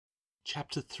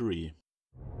Chapter 3.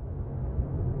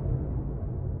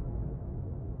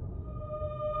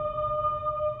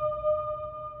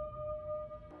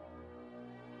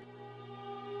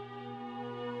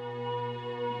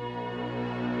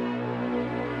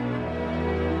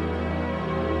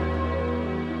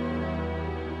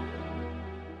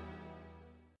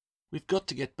 We've got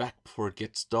to get back before it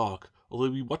gets dark, or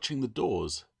they'll be watching the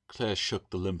doors. Claire shook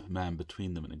the limp man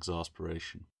between them in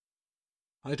exasperation.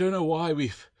 I don't know why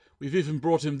we've even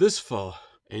brought him this far,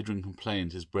 Adrian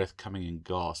complained, his breath coming in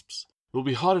gasps. It will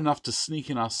be hard enough to sneak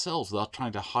in ourselves without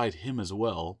trying to hide him as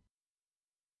well.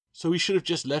 So we should have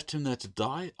just left him there to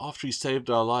die after he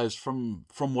saved our lives from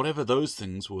whatever those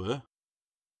things were?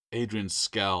 Adrian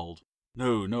scowled.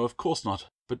 No, of course not.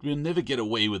 But we'll never get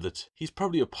away with it. He's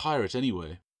probably a pirate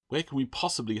anyway. Where can we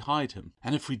possibly hide him?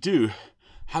 And if we do,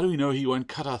 how do we know he won't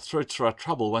cut our throats for our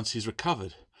trouble once he's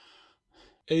recovered?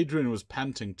 Adrian was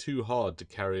panting too hard to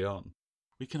carry on.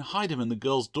 We can hide him in the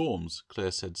girls' dorms,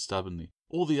 Claire said stubbornly.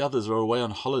 All the others are away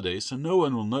on holiday, so no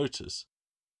one will notice.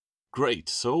 Great,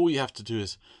 so all we have to do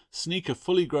is sneak a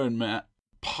fully grown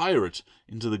pirate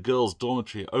into the girls'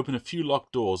 dormitory, open a few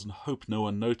locked doors, and hope no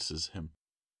one notices him.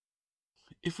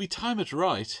 If we time it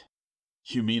right...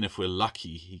 You mean if we're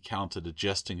lucky, he countered,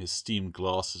 adjusting his steamed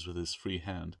glasses with his free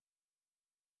hand.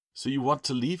 So you want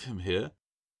to leave him here?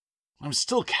 I'm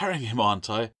still carrying him,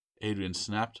 aren't I? Adrian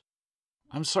snapped.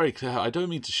 I'm sorry, Claire, I don't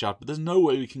mean to shout, but there's no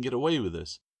way we can get away with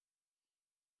this.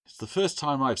 It's the first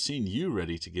time I've seen you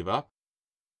ready to give up.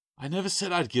 I never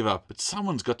said I'd give up, but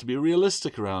someone's got to be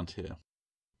realistic around here.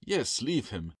 Yes, leave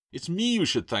him. It's me you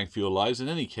should thank for your lives in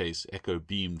any case, Echo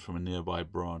beamed from a nearby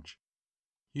branch.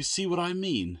 You see what I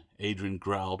mean? Adrian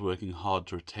growled, working hard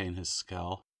to retain his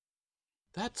scowl.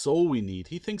 That's all we need.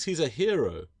 He thinks he's a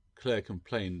hero, Claire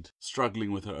complained,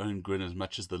 struggling with her own grin as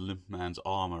much as the limp man's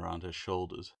arm around her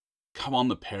shoulders. Come on,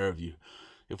 the pair of you.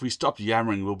 If we stop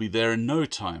yammering, we'll be there in no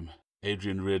time.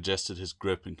 Adrian readjusted his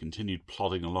grip and continued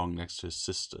plodding along next to his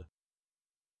sister.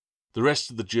 The rest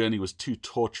of the journey was too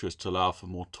tortuous to allow for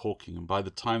more talking, and by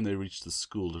the time they reached the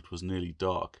school it was nearly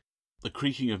dark. The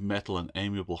creaking of metal and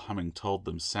amiable humming told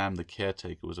them Sam the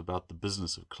caretaker was about the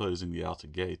business of closing the outer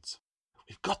gates.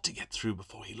 We've got to get through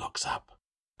before he locks up,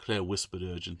 Claire whispered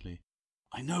urgently.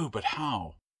 I know, but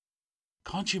how?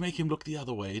 Can't you make him look the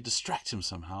other way, distract him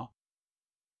somehow?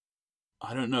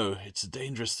 I don't know, it's a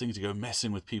dangerous thing to go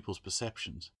messing with people's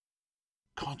perceptions.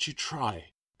 Can't you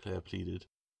try? Claire pleaded.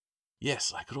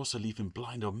 Yes, I could also leave him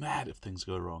blind or mad if things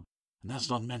go wrong, and that's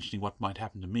not mentioning what might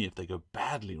happen to me if they go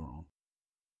badly wrong.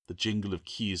 The jingle of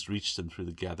keys reached them through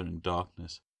the gathering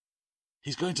darkness.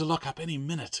 He's going to lock up any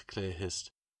minute, Claire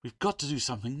hissed. We've got to do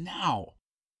something now.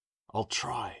 I'll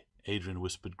try, Adrian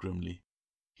whispered grimly.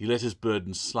 He let his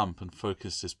burden slump and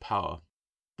focused his power.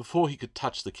 Before he could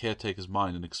touch the caretaker's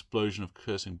mind, an explosion of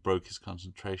cursing broke his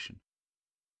concentration.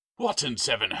 What in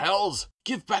seven hells?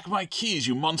 Give back my keys,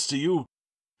 you monster, you!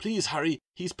 Please hurry,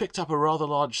 he's picked up a rather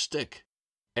large stick.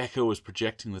 Echo was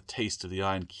projecting the taste of the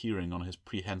iron keyring on his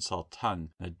prehensile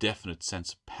tongue and a definite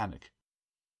sense of panic.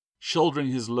 Shouldering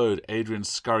his load, Adrian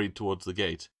scurried towards the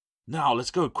gate. Now, let's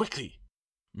go, quickly!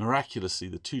 Miraculously,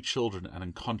 the two children and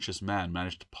unconscious man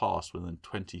managed to pass within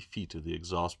 20 feet of the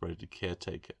exasperated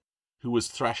caretaker, who was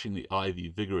thrashing the ivy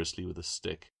vigorously with a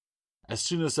stick. As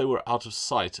soon as they were out of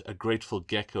sight, a grateful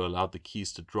gecko allowed the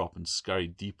keys to drop and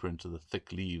scurried deeper into the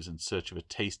thick leaves in search of a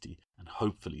tasty and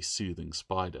hopefully soothing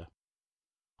spider.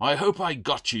 I hope I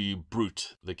got you, you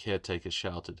brute, the caretaker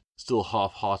shouted, still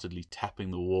half-heartedly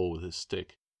tapping the wall with his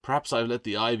stick. Perhaps I've let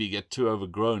the ivy get too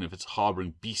overgrown if it's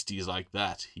harbouring beasties like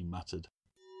that, he muttered.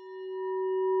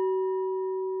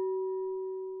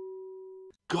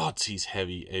 Gods, he's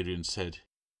heavy, Adrian said.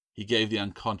 He gave the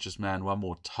unconscious man one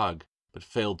more tug, but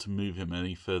failed to move him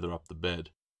any further up the bed.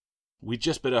 We'd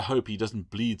just better hope he doesn't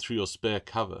bleed through your spare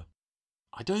cover.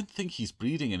 I don't think he's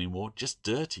bleeding anymore, just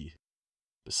dirty.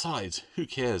 Besides, who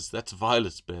cares? That's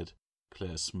Violet's bed,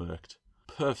 Claire smirked.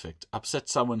 Perfect. Upset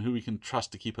someone who we can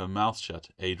trust to keep her mouth shut,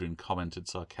 Adrian commented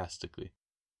sarcastically.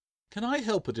 Can I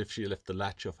help it if she left the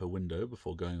latch off her window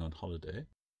before going on holiday?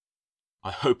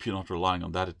 I hope you're not relying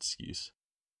on that excuse.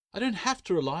 I don't have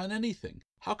to rely on anything.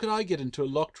 How could I get into a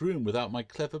locked room without my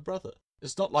clever brother?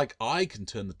 It's not like I can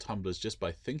turn the tumblers just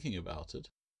by thinking about it.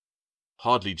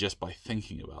 Hardly just by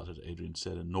thinking about it, Adrian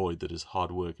said, annoyed that his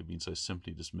hard work had been so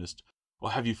simply dismissed.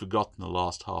 Or have you forgotten the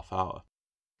last half hour?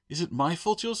 Is it my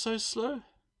fault you're so slow?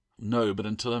 No, but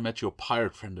until I met your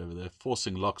pirate friend over there,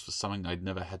 forcing locks was something I'd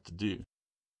never had to do.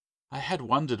 I had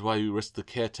wondered why you risked the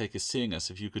caretaker seeing us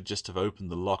if you could just have opened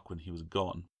the lock when he was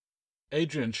gone.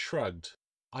 Adrian shrugged.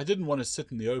 I didn't want to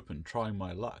sit in the open trying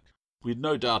my luck. We'd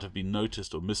no doubt have been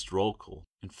noticed or missed roll call.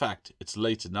 In fact, it's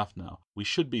late enough now. We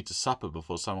should be to supper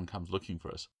before someone comes looking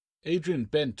for us. Adrian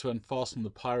bent to unfasten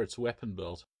the pirate's weapon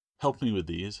belt. Help me with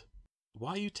these.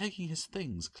 Why are you taking his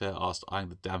things? Claire asked, eyeing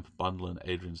the damp bundle in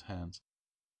Adrian's hands.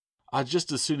 I'd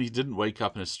just as soon he didn't wake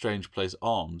up in a strange place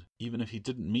armed. Even if he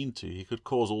didn't mean to, he could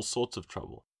cause all sorts of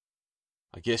trouble.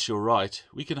 I guess you're right.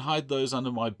 We can hide those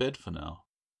under my bed for now.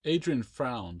 Adrian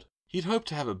frowned. He'd hoped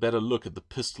to have a better look at the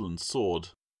pistol and sword,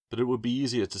 but it would be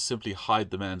easier to simply hide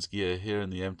the man's gear here in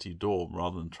the empty dorm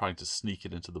rather than trying to sneak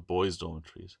it into the boys'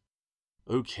 dormitories.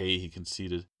 Okay, he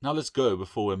conceded. Now let's go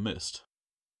before we're missed.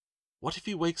 What if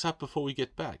he wakes up before we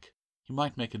get back? He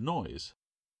might make a noise.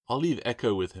 I'll leave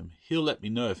Echo with him. He'll let me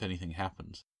know if anything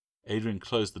happens. Adrian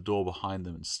closed the door behind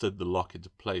them and slid the lock into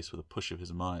place with a push of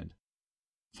his mind.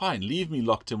 Fine, leave me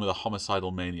locked in with a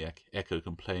homicidal maniac, Echo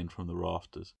complained from the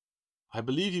rafters. I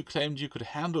believe you claimed you could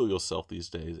handle yourself these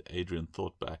days, Adrian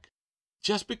thought back.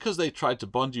 Just because they tried to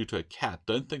bond you to a cat,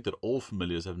 don't think that all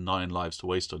familiars have 9 lives to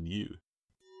waste on you.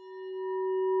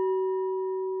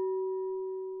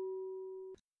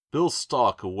 Bill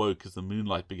Stark awoke as the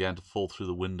moonlight began to fall through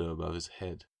the window above his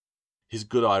head. His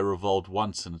good eye revolved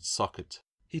once in its socket.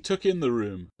 He took in the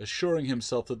room, assuring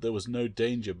himself that there was no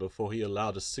danger before he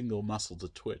allowed a single muscle to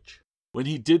twitch. When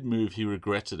he did move, he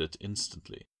regretted it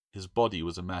instantly. His body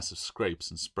was a mass of scrapes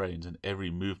and sprains, and every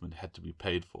movement had to be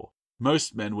paid for.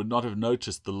 Most men would not have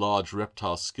noticed the large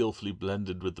reptile skillfully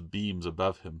blended with the beams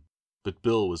above him, but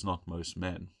Bill was not most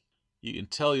men. You can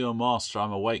tell your master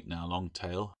I'm awake now,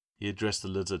 Longtail. He addressed the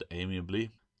lizard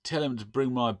amiably. Tell him to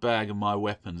bring my bag and my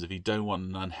weapons if he don't want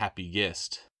an unhappy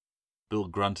guest. Bill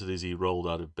grunted as he rolled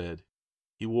out of bed.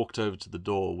 He walked over to the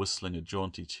door, whistling a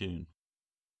jaunty tune.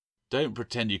 Don't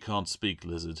pretend you can't speak,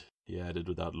 lizard, he added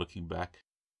without looking back.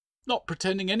 Not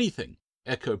pretending anything,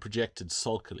 Echo projected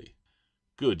sulkily.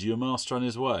 Good, your master on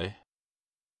his way?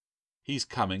 He's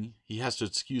coming. He has to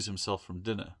excuse himself from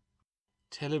dinner.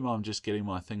 Tell him I'm just getting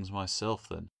my things myself,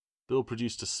 then. Bill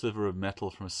produced a sliver of metal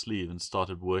from a sleeve and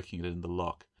started working it in the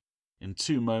lock. In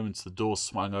 2 moments the door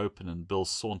swung open and Bill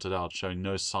sauntered out, showing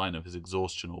no sign of his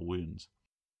exhaustion or wounds.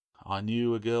 I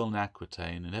knew a girl in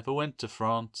Aquitaine and never went to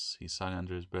France, he sang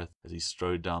under his breath as he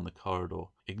strode down the corridor.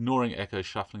 Ignoring Echo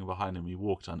shuffling behind him, he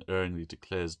walked unerringly to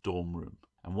Claire's dorm room.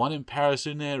 And one in Paris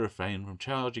who ne'er refrained from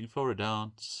charging for a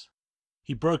dance.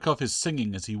 He broke off his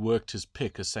singing as he worked his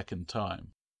pick a second time.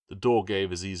 The door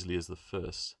gave as easily as the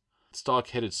first. Stark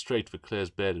headed straight for Claire's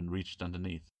bed and reached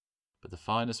underneath. But the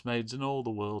finest maids in all the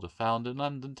world are found in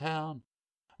London town.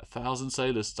 1,000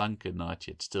 sailors sunk at night,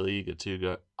 yet still eager to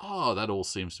go. Ah, that all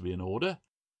seems to be in order.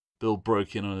 Bill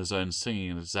broke in on his own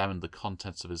singing and examined the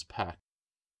contents of his pack.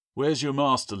 Where's your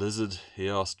master, lizard? He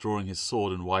asked, drawing his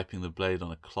sword and wiping the blade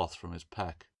on a cloth from his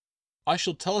pack. I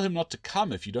shall tell him not to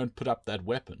come if you don't put up that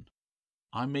weapon.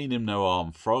 I mean him no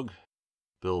harm, frog.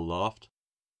 Bill laughed.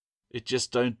 It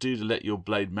just don't do to let your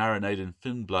blade marinate in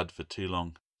fin blood for too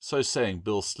long. So saying,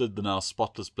 Bill slid the now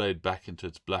spotless blade back into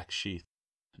its black sheath.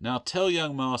 Now tell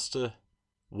young master...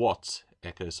 What?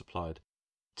 Echo supplied.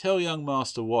 Tell young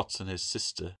master Watts and his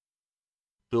sister.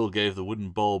 Bill gave the wooden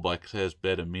bowl by Claire's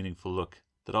bed a meaningful look.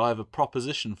 That I have a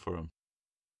proposition for him.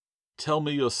 Tell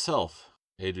me yourself,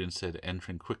 Adrian said,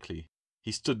 entering quickly.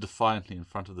 He stood defiantly in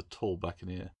front of the tall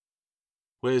buccaneer.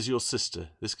 Where's your sister?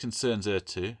 This concerns her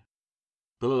too.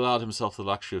 Bill allowed himself the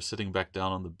luxury of sitting back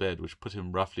down on the bed, which put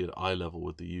him roughly at eye level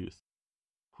with the youth.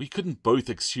 We couldn't both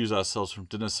excuse ourselves from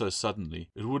dinner so suddenly.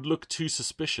 It would look too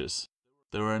suspicious.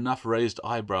 There were enough raised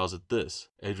eyebrows at this.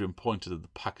 Adrian pointed at the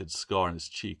puckered scar on his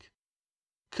cheek.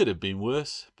 Could have been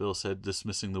worse, Bill said,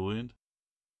 dismissing the wound.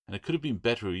 And it could have been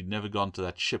better if you'd never gone to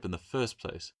that ship in the first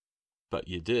place. But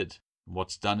you did. And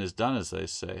what's done is done, as they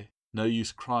say. No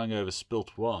use crying over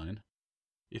spilt wine.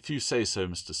 If you say so,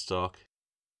 Mr. Stark.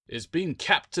 It's been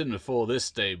captain before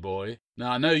this day, boy.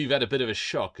 Now I know you've had a bit of a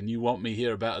shock and you want me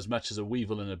here about as much as a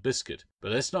weevil in a biscuit,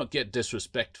 but let's not get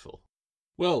disrespectful.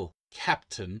 Well,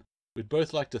 Captain, we'd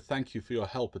both like to thank you for your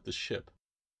help at the ship.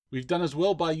 We've done as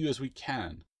well by you as we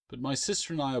can, but my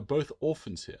sister and I are both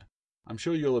orphans here. I'm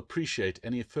sure you'll appreciate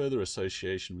any further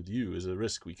association with you is a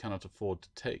risk we cannot afford to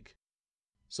take.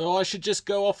 So I should just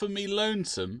go off of me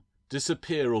lonesome,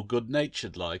 disappear all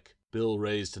good-natured like? Bill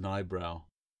raised an eyebrow.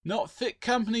 Not fit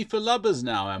company for lubbers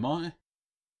now, am I?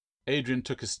 Adrian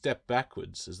took a step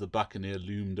backwards as the buccaneer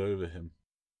loomed over him.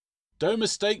 Don't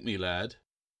mistake me, lad.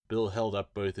 Bill held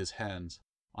up both his hands.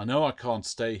 I know I can't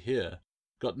stay here.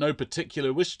 Got no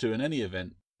particular wish to in any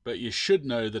event. But you should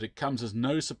know that it comes as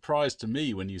no surprise to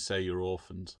me when you say you're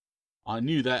orphans. I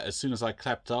knew that as soon as I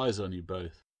clapped eyes on you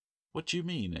both. What do you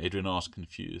mean? Adrian asked,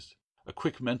 confused. A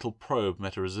quick mental probe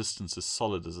met a resistance as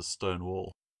solid as a stone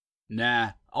wall.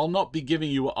 Nah, I'll not be giving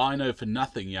you what I know for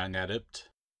nothing, young adept.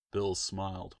 Bill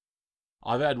smiled.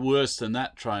 I've had worse than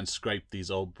that try and scrape these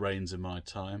old brains in my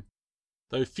time,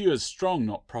 though few as strong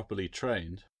not properly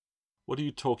trained. What are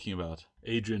you talking about?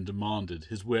 Adrian demanded,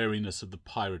 his wariness of the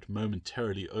pirate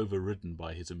momentarily overridden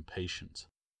by his impatience.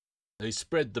 They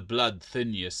spread the blood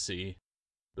thin, you see,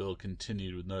 Bill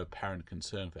continued with no apparent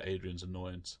concern for Adrian's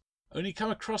annoyance. Only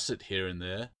come across it here and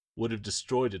there. Would have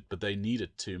destroyed it, but they need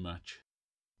it too much.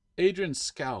 Adrian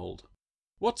scowled.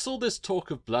 What's all this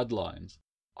talk of bloodlines?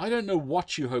 I don't know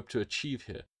what you hope to achieve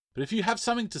here, but if you have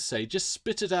something to say, just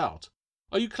spit it out.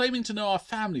 Are you claiming to know our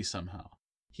family somehow?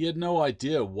 He had no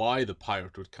idea why the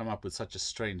pirate would come up with such a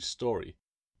strange story,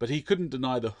 but he couldn't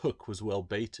deny the hook was well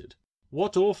baited.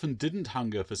 What orphan didn't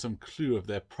hunger for some clue of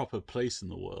their proper place in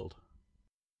the world?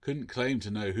 Couldn't claim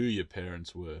to know who your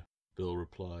parents were, Bill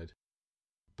replied.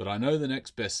 But I know the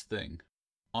next best thing.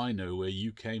 I know where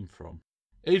you came from.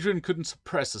 Adrian couldn't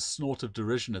suppress a snort of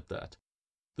derision at that.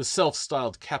 The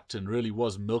self-styled captain really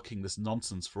was milking this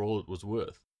nonsense for all it was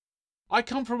worth. I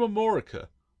come from Amorica,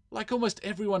 like almost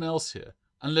everyone else here,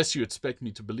 unless you expect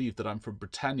me to believe that I'm from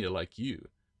Britannia like you,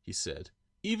 he said.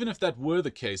 Even if that were the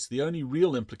case, the only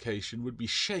real implication would be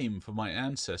shame for my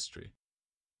ancestry.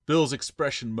 Bill's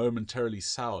expression momentarily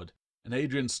soured, and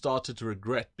Adrian started to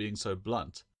regret being so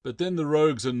blunt. But then the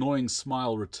rogue's annoying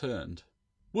smile returned.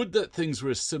 Would that things were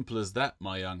as simple as that,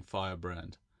 my young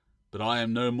firebrand. But I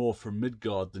am no more from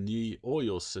Midgard than ye or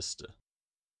your sister.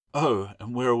 Oh,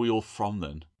 and where are we all from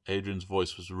then? Adrian's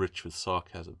voice was rich with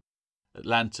sarcasm.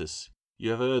 Atlantis. You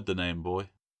have heard the name, boy.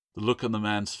 The look on the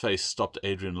man's face stopped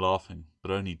Adrian laughing, but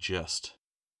only just.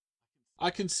 I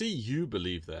can see you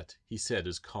believe that, he said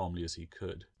as calmly as he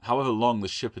could. However long the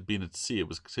ship had been at sea, it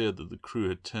was clear that the crew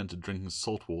had turned to drinking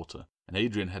salt water, and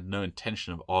Adrian had no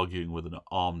intention of arguing with an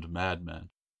armed madman.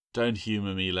 Don't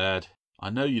humour me, lad. I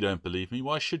know you don't believe me.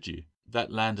 Why should you?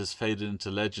 That land has faded into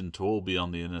legend to all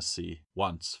beyond the inner sea.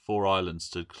 Once, 4 islands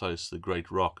stood close to the great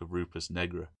rock of Rupus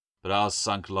Negra, but ours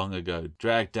sunk long ago,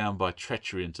 dragged down by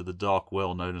treachery into the dark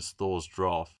well known as Thor's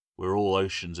Draught, where all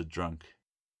oceans are drunk.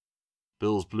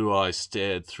 Bill's blue eyes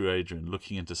stared through Adrian,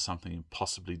 looking into something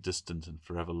impossibly distant and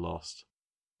forever lost.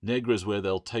 Negra's where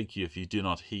they'll take you if you do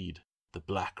not heed. The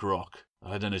Black Rock.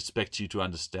 I don't expect you to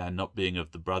understand, not being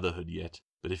of the Brotherhood yet,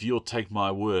 but if you'll take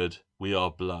my word, we are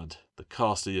blood. The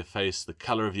cast of your face, the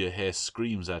colour of your hair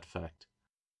screams that fact.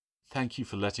 Thank you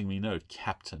for letting me know,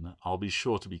 Captain. I'll be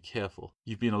sure to be careful.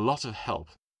 You've been a lot of help.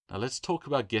 Now let's talk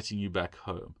about getting you back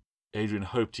home. Adrian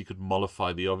hoped he could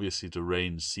mollify the obviously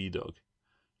deranged sea dog.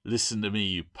 Listen to me,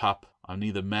 you pup. I'm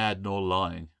neither mad nor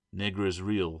lying. Negra is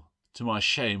real. To my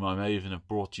shame, I may even have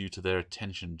brought you to their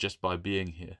attention just by being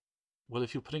here. Well,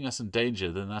 if you're putting us in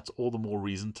danger, then that's all the more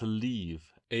reason to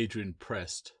leave, Adrian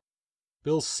pressed.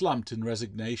 Bill slumped in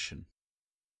resignation.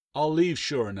 I'll leave,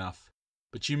 sure enough,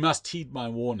 but you must heed my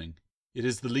warning. It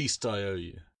is the least I owe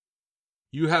you.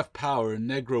 You have power, and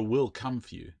Negra will come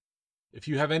for you. If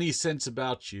you have any sense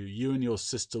about you, you and your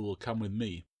sister will come with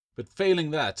me. But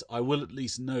failing that, I will at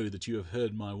least know that you have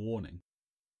heard my warning.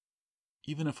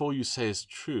 Even if all you say is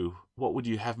true, what would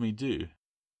you have me do?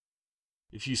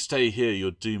 If you stay here,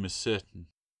 your doom is certain.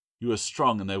 You are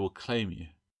strong and they will claim you.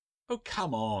 Oh,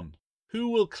 come on. Who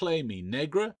will claim me?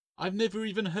 Negra? I've never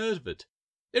even heard of it.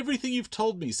 Everything you've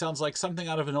told me sounds like something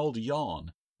out of an old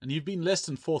yarn, and you've been less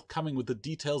than forthcoming with the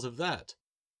details of that.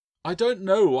 I don't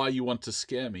know why you want to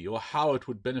scare me, or how it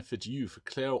would benefit you for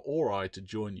Claire or I to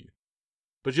join you.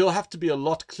 But you'll have to be a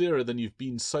lot clearer than you've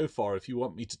been so far if you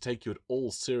want me to take you at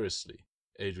all seriously,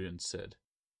 Adrian said.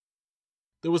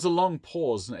 There was a long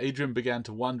pause, and Adrian began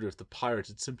to wonder if the pirate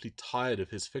had simply tired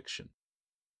of his fiction.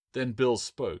 Then Bill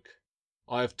spoke.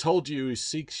 I have told you who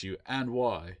seeks you, and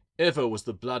why. Ever was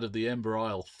the blood of the Ember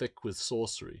Isle thick with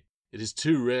sorcery. It is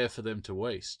too rare for them to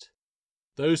waste.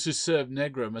 Those who serve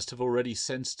Negra must have already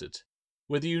sensed it.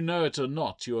 Whether you know it or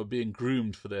not, you are being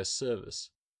groomed for their service.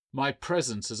 My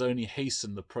presence has only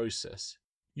hastened the process.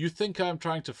 You think I am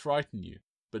trying to frighten you,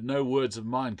 but no words of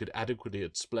mine could adequately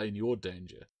explain your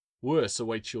danger. Worse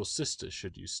awaits your sister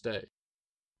should you stay.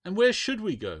 And where should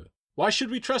we go? Why should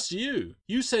we trust you?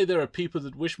 You say there are people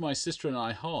that wish my sister and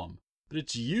I harm, but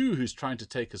it's you who's trying to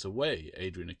take us away,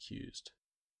 Adrian accused.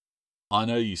 I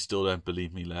know you still don't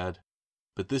believe me, lad,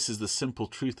 but this is the simple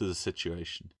truth of the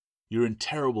situation. You're in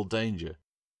terrible danger.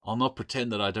 I'll not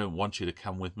pretend that I don't want you to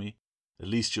come with me, at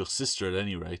least your sister at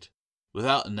any rate.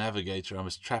 Without a navigator, I'm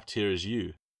as trapped here as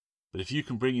you. But if you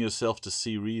can bring yourself to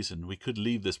see reason, we could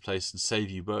leave this place and save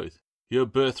you both. Your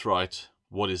birthright,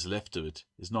 what is left of it,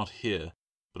 is not here,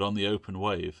 but on the open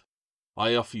wave.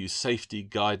 I offer you safety,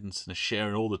 guidance, and a share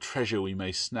in all the treasure we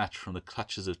may snatch from the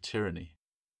clutches of tyranny.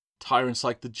 Tyrants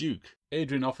like the Duke.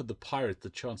 Adrian offered the pirate the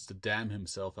chance to damn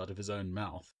himself out of his own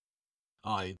mouth.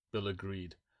 Aye, Bill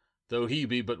agreed. Though he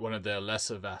be but one of their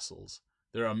lesser vassals,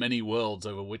 there are many worlds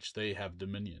over which they have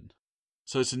dominion.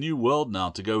 So it's a new world now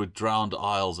to go with drowned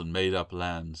isles and made-up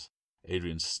lands.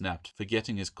 Adrian snapped,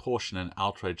 forgetting his caution and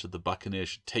outrage that the buccaneer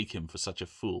should take him for such a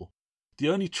fool. The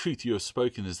only truth you have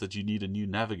spoken is that you need a new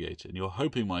navigator, and you're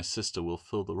hoping my sister will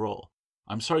fill the role.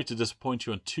 I'm sorry to disappoint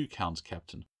you on 2 counts,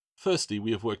 Captain. Firstly,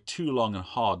 we have worked too long and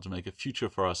hard to make a future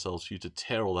for ourselves for you to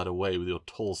tear all that away with your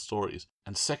tall stories.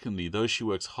 And secondly, though she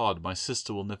works hard, my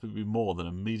sister will never be more than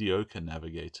a mediocre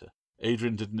navigator.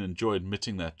 Adrian didn't enjoy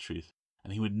admitting that truth,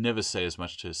 and he would never say as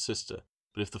much to his sister,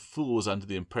 but if the fool was under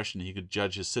the impression he could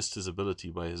judge his sister's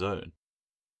ability by his own.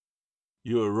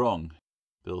 You are wrong,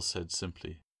 Bill said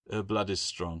simply. Her blood is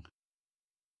strong.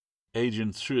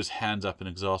 Adrian threw his hands up in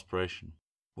exasperation.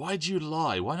 Why do you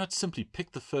lie? Why not simply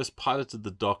pick the first pilot at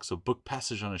the docks or book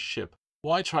passage on a ship?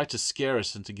 Why try to scare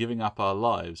us into giving up our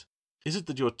lives? Is it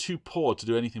that you're too poor to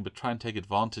do anything but try and take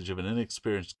advantage of an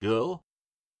inexperienced girl?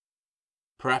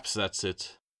 Perhaps that's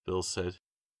it, Bill said.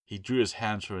 He drew his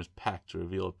hands from his pack to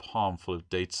reveal a palm full of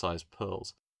date-sized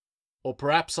pearls. Or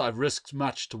perhaps I've risked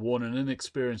much to warn an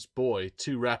inexperienced boy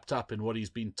too wrapped up in what he's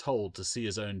been told to see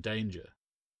his own danger.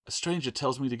 A stranger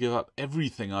tells me to give up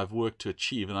everything I've worked to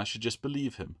achieve, and I should just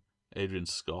believe him, Adrian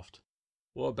scoffed.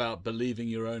 What about believing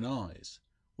your own eyes?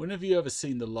 When have you ever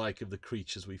seen the like of the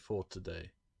creatures we fought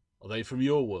today? Are they from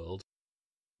your world?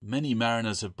 Many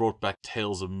mariners have brought back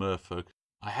tales of merfolk.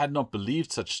 I had not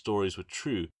believed such stories were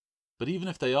true, but even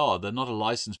if they are, they're not a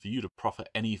license for you to proffer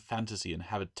any fantasy and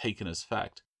have it taken as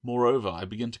fact. Moreover, I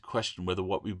begin to question whether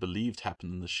what we believed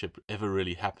happened in the ship ever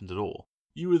really happened at all.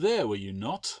 You were there, were you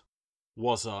not?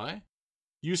 Was I?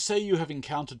 You say you have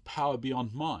encountered power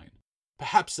beyond mine.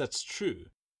 Perhaps that's true.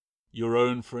 Your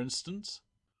own, for instance?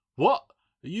 What?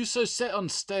 Are you so set on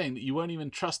staying that you won't even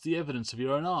trust the evidence of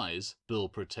your own eyes? Bill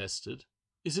protested.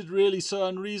 Is it really so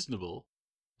unreasonable?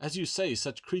 As you say,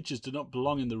 such creatures do not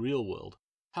belong in the real world.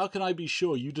 How can I be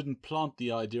sure you didn't plant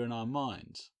the idea in our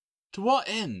minds? To what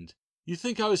end? You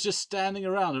think I was just standing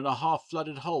around in a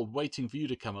half-flooded hold waiting for you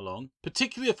to come along,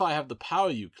 particularly if I have the power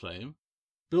you claim?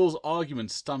 Bill's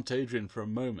argument stumped Adrian for a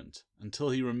moment, until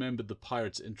he remembered the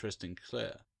pirate's interest in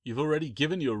Claire. You've already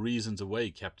given your reasons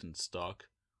away, Captain Stark.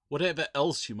 Whatever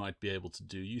else you might be able to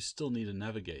do, you still need a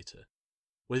navigator.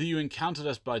 Whether you encountered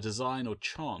us by design or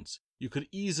chance, you could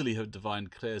easily have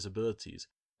divined Claire's abilities,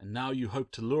 and now you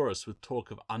hope to lure us with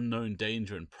talk of unknown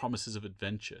danger and promises of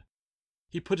adventure.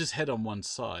 He put his head on one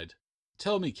side.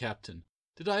 Tell me, Captain,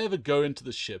 did I ever go into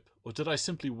the ship, or did I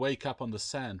simply wake up on the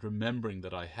sand remembering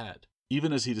that I had?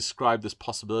 Even as he described this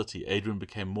possibility, Adrian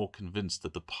became more convinced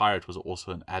that the pirate was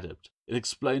also an adept. It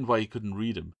explained why he couldn't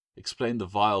read him, explained the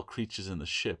vile creatures in the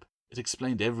ship. It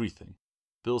explained everything.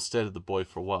 Bill stared at the boy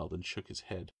for a while, then shook his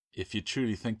head. If you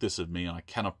truly think this of me, I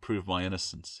cannot prove my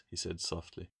innocence, he said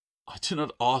softly. I do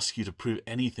not ask you to prove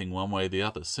anything one way or the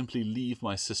other. Simply leave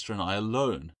my sister and I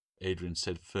alone, Adrian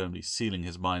said firmly, sealing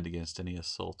his mind against any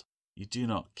assault. You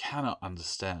cannot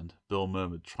understand, Bill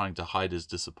murmured, trying to hide his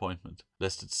disappointment,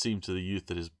 lest it seem to the youth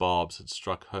that his barbs had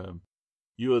struck home.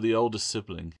 You are the oldest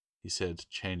sibling, he said,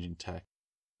 changing tack.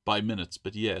 By minutes,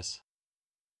 but yes.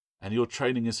 And your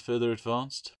training is further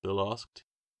advanced? Bill asked.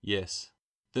 Yes.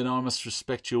 Then I must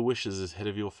respect your wishes as head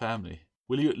of your family.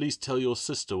 Will you at least tell your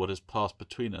sister what has passed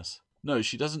between us? No,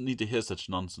 she doesn't need to hear such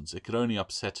nonsense. It could only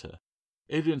upset her.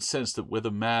 Adrian sensed that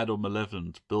whether mad or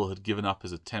malevolent, Bill had given up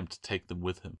his attempt to take them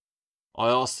with him. I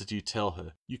ask that you tell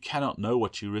her. You cannot know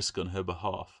what you risk on her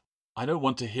behalf. I don't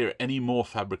want to hear any more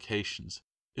fabrications.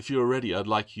 If you are ready, I'd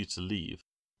like you to leave.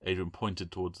 Adrian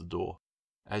pointed towards the door.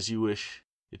 As you wish.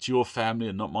 It's your family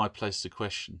and not my place to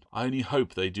question. I only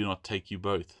hope they do not take you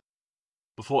both.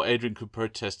 Before Adrian could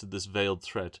protest at this veiled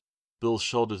threat, Bill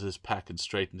shouldered his pack and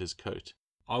straightened his coat.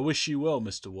 I wish you well,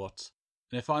 Mr. Watts,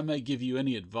 and if I may give you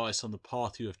any advice on the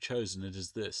path you have chosen, it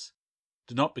is this.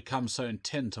 Do not become so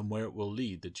intent on where it will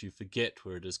lead that you forget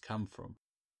where it has come from.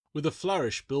 With a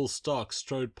flourish, Bill Stark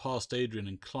strode past Adrian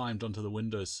and climbed onto the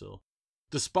windowsill.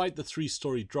 Despite the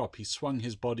 3-story drop, he swung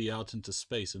his body out into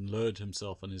space and lowered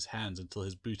himself on his hands until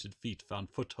his booted feet found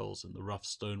footholds in the rough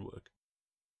stonework.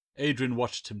 Adrian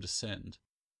watched him descend.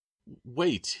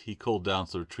 Wait, he called down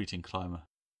to the retreating climber.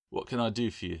 What can I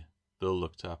do for you? Bill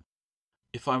looked up.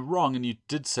 If I'm wrong and you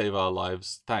did save our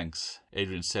lives, thanks,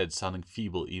 Adrian said, sounding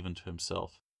feeble even to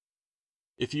himself.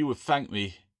 If you would thank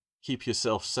me, keep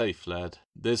yourself safe, lad.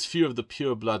 There's few of the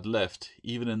pure blood left,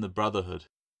 even in the Brotherhood.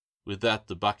 With that,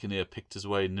 the buccaneer picked his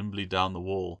way nimbly down the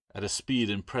wall, at a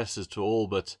speed impressive to all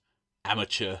but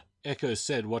amateur, Echo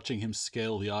said, watching him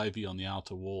scale the ivy on the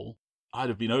outer wall. I'd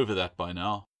have been over that by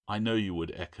now. I know you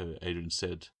would, Echo, Adrian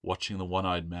said, watching the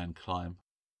one-eyed man climb.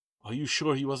 Are you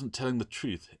sure he wasn't telling the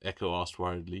truth? Echo asked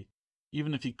worriedly.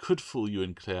 Even if he could fool you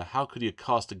and Claire, how could he have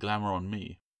cast a glamour on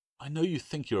me? I know you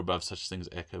think you're above such things,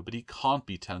 Echo, but he can't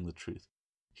be telling the truth.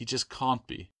 He just can't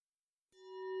be.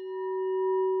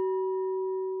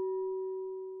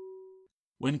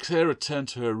 When Claire returned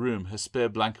to her room, her spare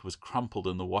blanket was crumpled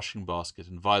in the washing basket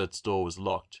and Violet's door was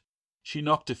locked. She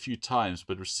knocked a few times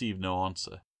but received no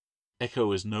answer. Echo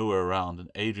was nowhere around, and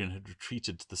Adrian had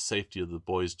retreated to the safety of the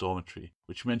boys' dormitory,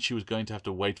 which meant she was going to have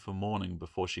to wait for morning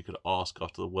before she could ask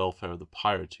after the welfare of the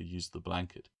pirate who used the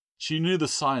blanket. She knew the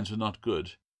signs were not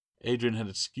good. Adrian had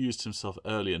excused himself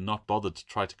early and not bothered to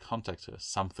try to contact her.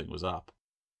 Something was up.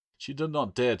 She did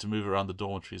not dare to move around the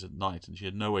dormitories at night, and she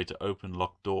had no way to open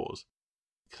locked doors.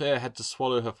 Claire had to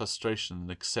swallow her frustration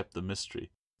and accept the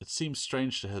mystery. It seemed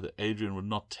strange to her that Adrian would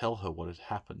not tell her what had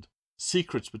happened.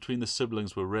 Secrets between the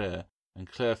siblings were rare,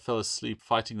 and Claire fell asleep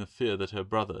fighting the fear that her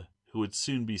brother, who would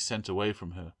soon be sent away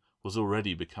from her, was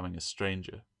already becoming a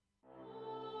stranger.